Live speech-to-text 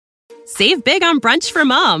Save big on brunch for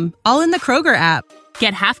mom, all in the Kroger app.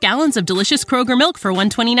 Get half gallons of delicious Kroger milk for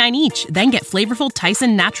 $1.29 each. Then get flavorful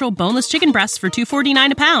Tyson natural boneless chicken breasts for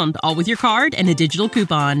 $2.49 a pound, all with your card and a digital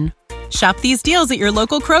coupon. Shop these deals at your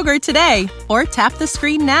local Kroger today, or tap the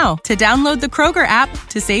screen now to download the Kroger app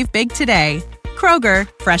to save big today. Kroger,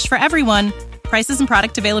 fresh for everyone. Prices and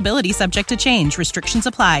product availability subject to change. Restrictions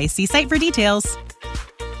apply. See site for details.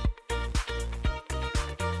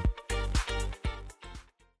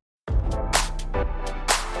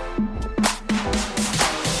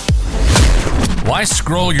 Why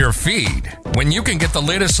scroll your feed when you can get the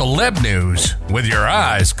latest celeb news with your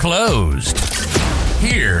eyes closed?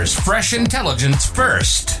 Here's fresh intelligence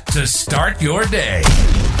first to start your day.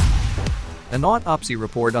 An autopsy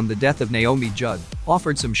report on the death of Naomi Judd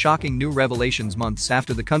offered some shocking new revelations months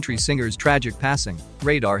after the country singer's tragic passing,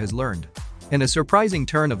 Radar has learned. In a surprising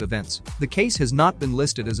turn of events, the case has not been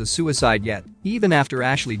listed as a suicide yet, even after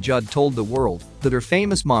Ashley Judd told the world that her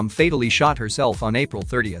famous mom fatally shot herself on April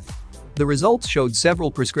 30th. The results showed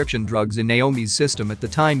several prescription drugs in Naomi's system at the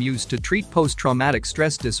time used to treat post-traumatic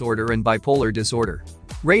stress disorder and bipolar disorder.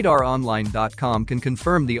 RadarOnline.com can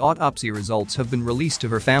confirm the autopsy results have been released to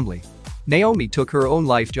her family. Naomi took her own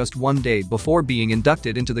life just one day before being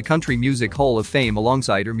inducted into the Country Music Hall of Fame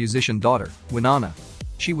alongside her musician daughter, Winona.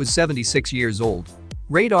 She was 76 years old.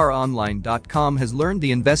 RadarOnline.com has learned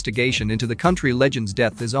the investigation into the country legend's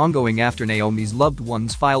death is ongoing after Naomi's loved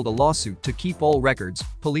ones filed a lawsuit to keep all records,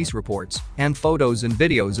 police reports, and photos and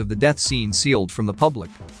videos of the death scene sealed from the public.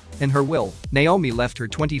 In her will, Naomi left her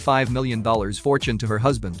 $25 million fortune to her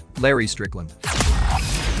husband, Larry Strickland.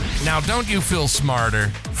 Now don't you feel smarter?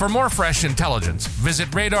 For more fresh intelligence, visit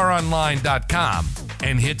RadarOnline.com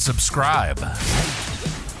and hit subscribe.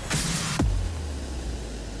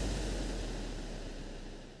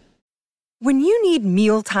 When you need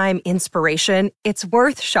mealtime inspiration, it's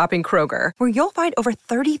worth shopping Kroger, where you'll find over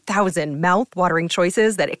 30,000 mouth-watering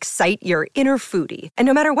choices that excite your inner foodie. And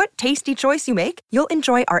no matter what tasty choice you make, you'll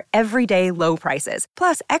enjoy our everyday low prices,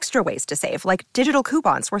 plus extra ways to save, like digital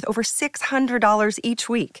coupons worth over $600 each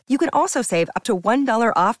week. You can also save up to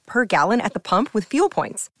 $1 off per gallon at the pump with fuel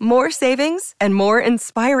points. More savings and more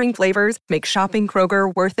inspiring flavors make shopping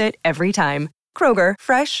Kroger worth it every time. Kroger,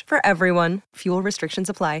 fresh for everyone. Fuel restrictions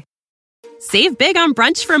apply. Save big on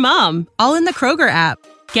brunch for mom, all in the Kroger app.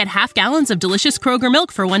 Get half gallons of delicious Kroger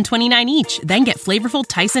milk for $1.29 each. Then get flavorful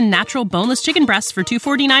Tyson natural boneless chicken breasts for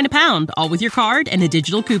 $2.49 a pound, all with your card and a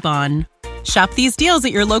digital coupon. Shop these deals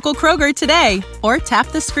at your local Kroger today, or tap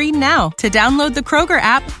the screen now to download the Kroger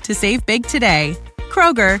app to save big today.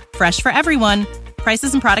 Kroger, fresh for everyone.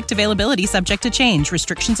 Prices and product availability subject to change.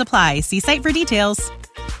 Restrictions apply. See site for details.